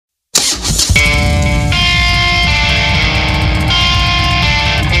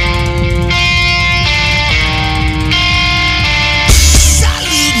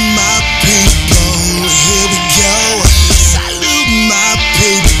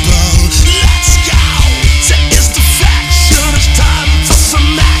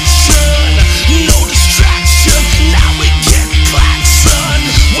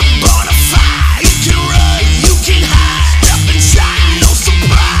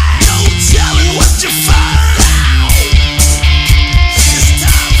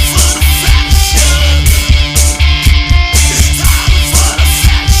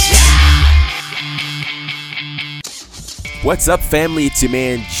What's up, family? It's your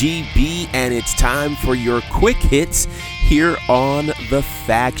man GB, and it's time for your quick hits here on The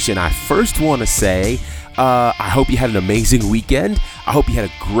Faction. I first want to say, I hope you had an amazing weekend. I hope you had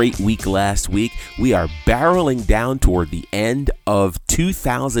a great week last week. We are barreling down toward the end of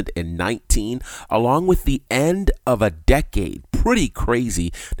 2019, along with the end of a decade. Pretty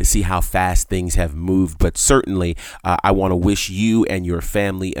crazy to see how fast things have moved, but certainly I want to wish you and your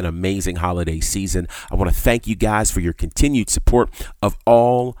family an amazing holiday season. I want to thank you guys for your continued support of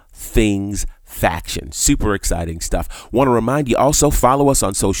all things Faction. Super exciting stuff. Want to remind you also, follow us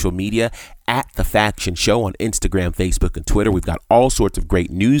on social media at The Faction Show on Instagram, Facebook, and Twitter. We've got all sorts of great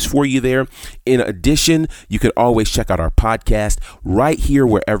news for you there. In addition, you can always check out our podcast right here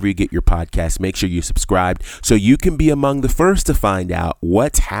wherever you get your podcasts. Make sure you're subscribed so you can be among the first to find out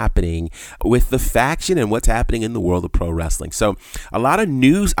what's happening with The Faction and what's happening in the world of pro wrestling. So a lot of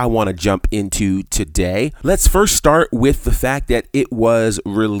news I want to jump into today. Let's first start with the fact that it was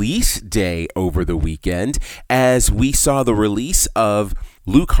release day over the weekend as we saw the release of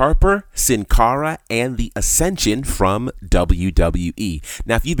Luke Harper, Sin Cara, and The Ascension from WWE.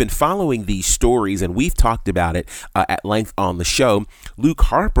 Now, if you've been following these stories, and we've talked about it at length on the show, Luke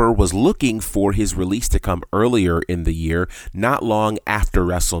Harper was looking for his release to come earlier in the year, not long after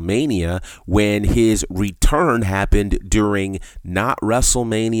WrestleMania, when his return happened during not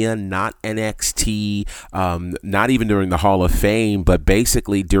WrestleMania, not NXT, not even during the Hall of Fame, but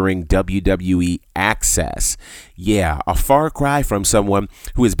basically during WWE Access. Yeah, a far cry from someone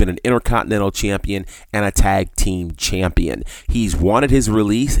who has been an Intercontinental Champion and a Tag Team Champion. He's wanted his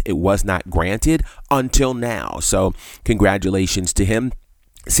release. It was not granted until now. So congratulations to him.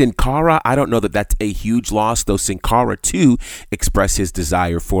 Sin Cara, I don't know that that's a huge loss, though Sin Cara too expressed his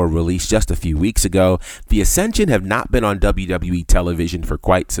desire for a release just a few weeks ago. The Ascension have not been on WWE television for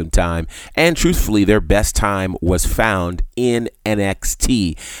quite some time, and truthfully, their best time was found in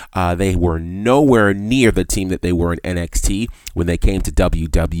NXT. They were nowhere near the team that they were in NXT when they came to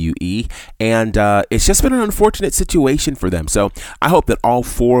WWE, and it's just been an unfortunate situation for them. So I hope that all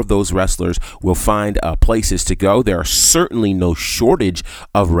four of those wrestlers will find places to go. There are certainly no shortage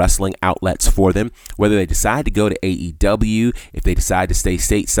of wrestling outlets for them, whether they decide to go to AEW, if they decide to stay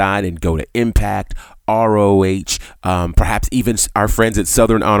stateside and go to Impact, ROH, perhaps even our friends at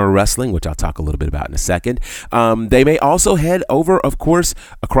Southern Honor Wrestling, which I'll talk a little bit about in a second. They may also head over, of course,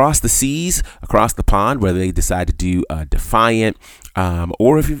 across the seas, across the pond, whether they decide to do Defiant,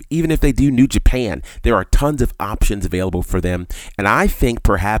 or even if they do New Japan. There are tons of options available for them. And I think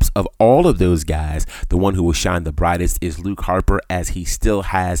perhaps of all of those guys, the one who will shine the brightest is Luke Harper, as he still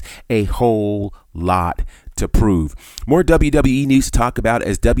has a whole lot to prove. More WWE news to talk about,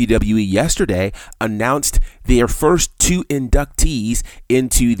 as WWE yesterday announced their first two inductees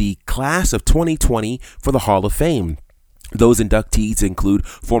into the class of 2020 for the Hall of Fame. Those inductees include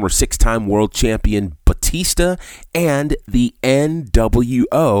former six-time world champion Batista and the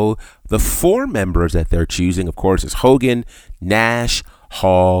NWO. The four members that they're choosing, of course, is Hogan, Nash,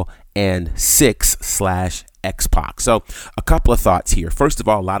 Hall, and X-Pac. So a couple of thoughts here. First of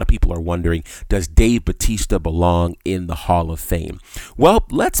all, a lot of people are wondering, does Dave Batista belong in the Hall of Fame? Well,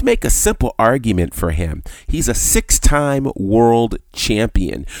 let's make a simple argument for him. He's a six-time world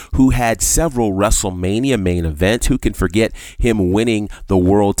champion who had several WrestleMania main events. Who can forget him winning the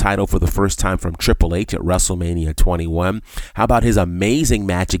world title for the first time from Triple H at WrestleMania 21? How about his amazing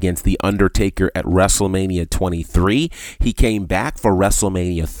match against The Undertaker at WrestleMania 23? He came back for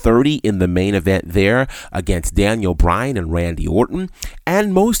WrestleMania 30 in the main event there against Daniel Bryan and Randy Orton,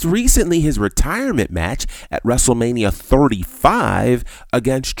 and most recently his retirement match at WrestleMania 35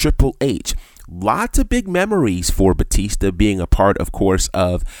 against Triple H. Lots of big memories for Batista, being a part, of course,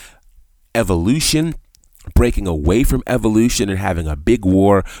 of Evolution, breaking away from Evolution and having a big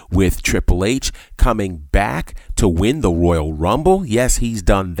war with Triple H, coming back to win the Royal Rumble. Yes, he's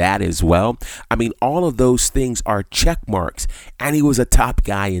done that as well. I mean, all of those things are check marks, and he was a top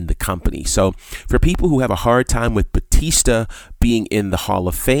guy in the company. So for people who have a hard time with Batista being in the Hall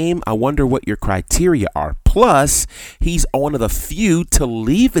of Fame, I wonder what your criteria are. Plus, he's one of the few to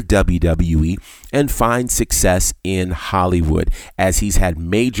leave the WWE and find success in Hollywood, as he's had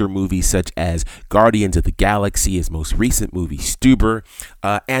major movies such as Guardians of the Galaxy, his most recent movie Stuber,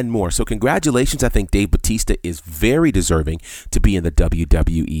 and more. So congratulations. I think Dave Batista is very deserving to be in the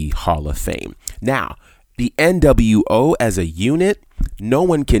WWE Hall of Fame. Now, The NWO as a unit, no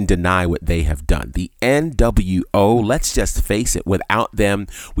one can deny what they have done. The NWO, let's just face it, without them,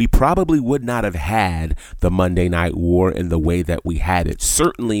 we probably would not have had the Monday Night War in the way that we had it.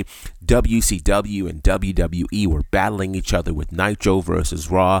 Certainly, WCW and WWE were battling each other with Nitro versus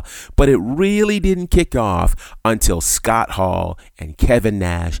Raw, but it really didn't kick off until Scott Hall and Kevin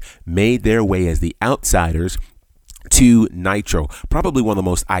Nash made their way as the outsiders to Nitro. Probably one of the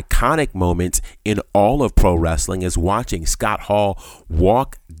most iconic moments in all of pro wrestling is watching Scott Hall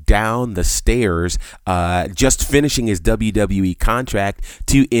walk down the stairs, just finishing his WWE contract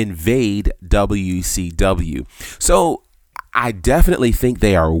to invade WCW. So I definitely think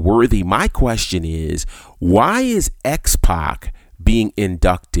they are worthy. My question is, why is X-Pac being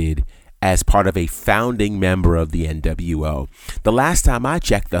inducted as part of a founding member of the NWO? The last time I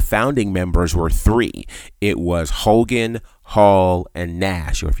checked, the founding members were 3. It was Hogan, Hall, and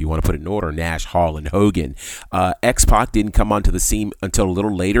Nash, or if you want to put it in order, Nash, Hall, and Hogan. X-Pac didn't come onto the scene until a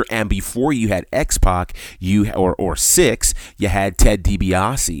little later, and before you had X-Pac, or 6, you had Ted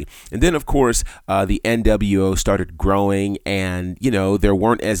DiBiase. And then, of course, the NWO started growing, and, there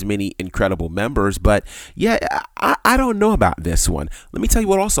weren't as many incredible members, but yeah, I don't know about this one. Let me tell you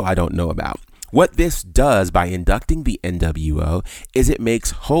what also I don't know about. What this does by inducting the NWO is it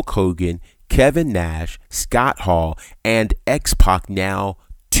makes Hulk Hogan, Kevin Nash, Scott Hall, and X-Pac now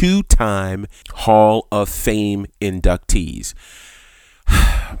 2-time Hall of Fame inductees.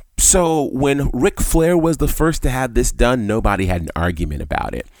 So when Ric Flair was the first to have this done, nobody had an argument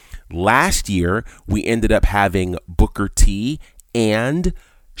about it. Last year, we ended up having Booker T and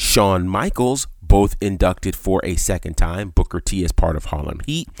Shawn Michaels both inducted for a second time. Booker T is part of Harlem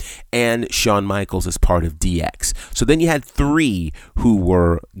Heat, and Shawn Michaels is part of DX. So then you had 3 who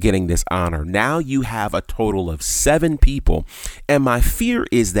were getting this honor. Now you have a total of 7 people, and my fear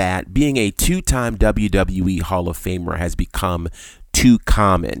is that being a 2-time WWE Hall of Famer has become too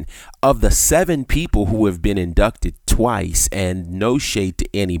common. Of the 7 people who have been inducted twice, and no shade to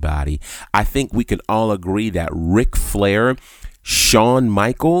anybody, I think we can all agree that Ric Flair, Shawn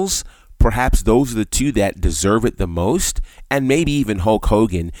Michaels, perhaps those are the 2 that deserve it the most, and maybe even Hulk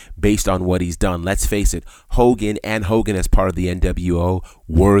Hogan based on what he's done. Let's face it, Hogan as part of the NWO,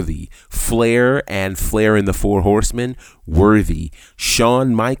 worthy. Flair and Flair in the 4 Horsemen, worthy.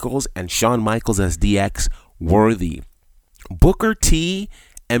 Shawn Michaels and Shawn Michaels as DX, worthy. Booker T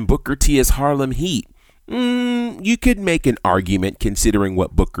and Booker T as Harlem Heat. You could make an argument considering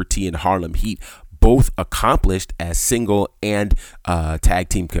what Booker T and Harlem Heat both accomplished as single and tag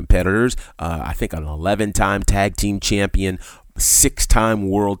team competitors. I think an 11-time tag team champion, 6-time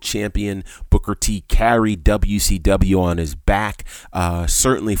world champion. Booker T carried WCW on his back,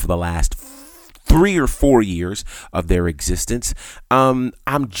 certainly for the last 3 or 4 years of their existence. I'm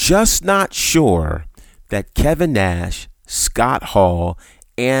just not sure that Kevin Nash, Scott Hall,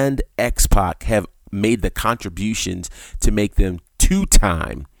 and X-Pac have made the contributions to make them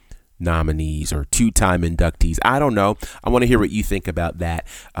 2-time nominees or 2-time inductees. I don't know. I want to hear what you think about that.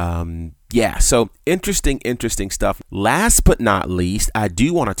 So interesting stuff. Last but not least, I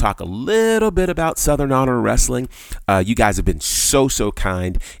do want to talk a little bit about Southern Honor Wrestling. You guys have been so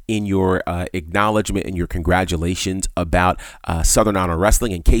kind in your acknowledgement and your congratulations about Southern Honor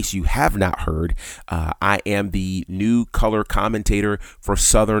Wrestling. In case you have not heard, I am the new color commentator for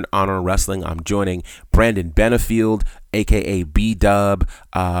Southern Honor Wrestling. I'm joining Brandon Benefield, aka B-Dub.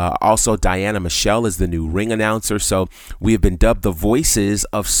 Also, Diana Michelle is the new ring announcer. So we have been dubbed the voices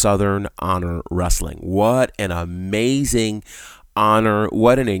of Southern Honor Wrestling. What an amazing honor.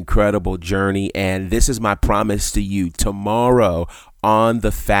 What an incredible journey. And this is my promise to you. Tomorrow on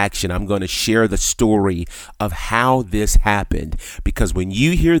The Faction, I'm going to share the story of how this happened. Because when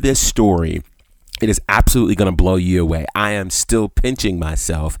you hear this story, it is absolutely going to blow you away. I am still pinching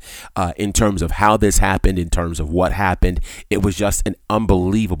myself in terms of how this happened, in terms of what happened. It was just an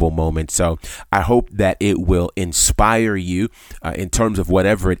unbelievable moment. So I hope that it will inspire you in terms of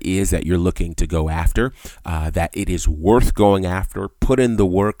whatever it is that you're looking to go after, that it is worth going after. Put in the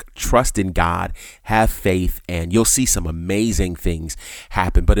work, trust in God, have faith, and you'll see some amazing things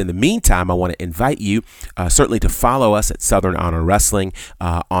happen. But in the meantime, I want to invite you certainly to follow us at Southern Honor Wrestling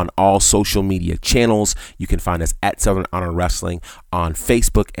on all social media channels. You can find us at Southern Honor Wrestling on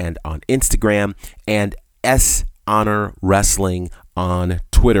Facebook and on Instagram, and S Honor Wrestling on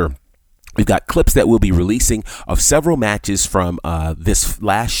Twitter. We've got clips that we'll be releasing of several matches from this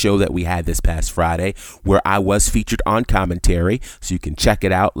last show that we had this past Friday, where I was featured on commentary. So you can check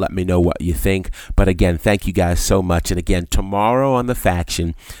it out. Let me know what you think. But again, thank you guys so much. And again, tomorrow on The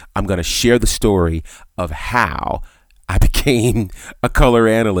Faction, I'm going to share the story of how I became became a color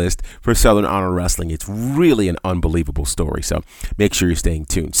analyst for Southern Honor Wrestling. It's really an unbelievable story. So make sure you're staying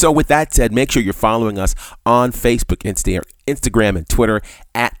tuned. So with that said, make sure you're following us on Facebook, Instagram, and Twitter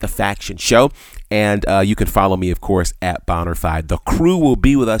at The Faction Show. And you can follow me, of course, at Bonnerfied. The crew will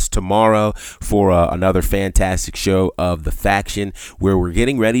be with us tomorrow for another fantastic show of The Faction, where we're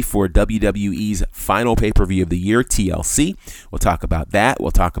getting ready for WWE's final pay-per-view of the year, TLC. We'll talk about that.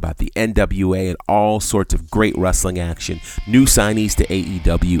 We'll talk about the NWA and all sorts of great wrestling action, new signees to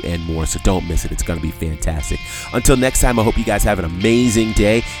AEW, and more. So don't miss it. It's going to be fantastic. Until next time, I hope you guys have an amazing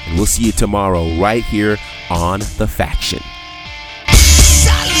day, and we'll see you tomorrow right here on The Faction.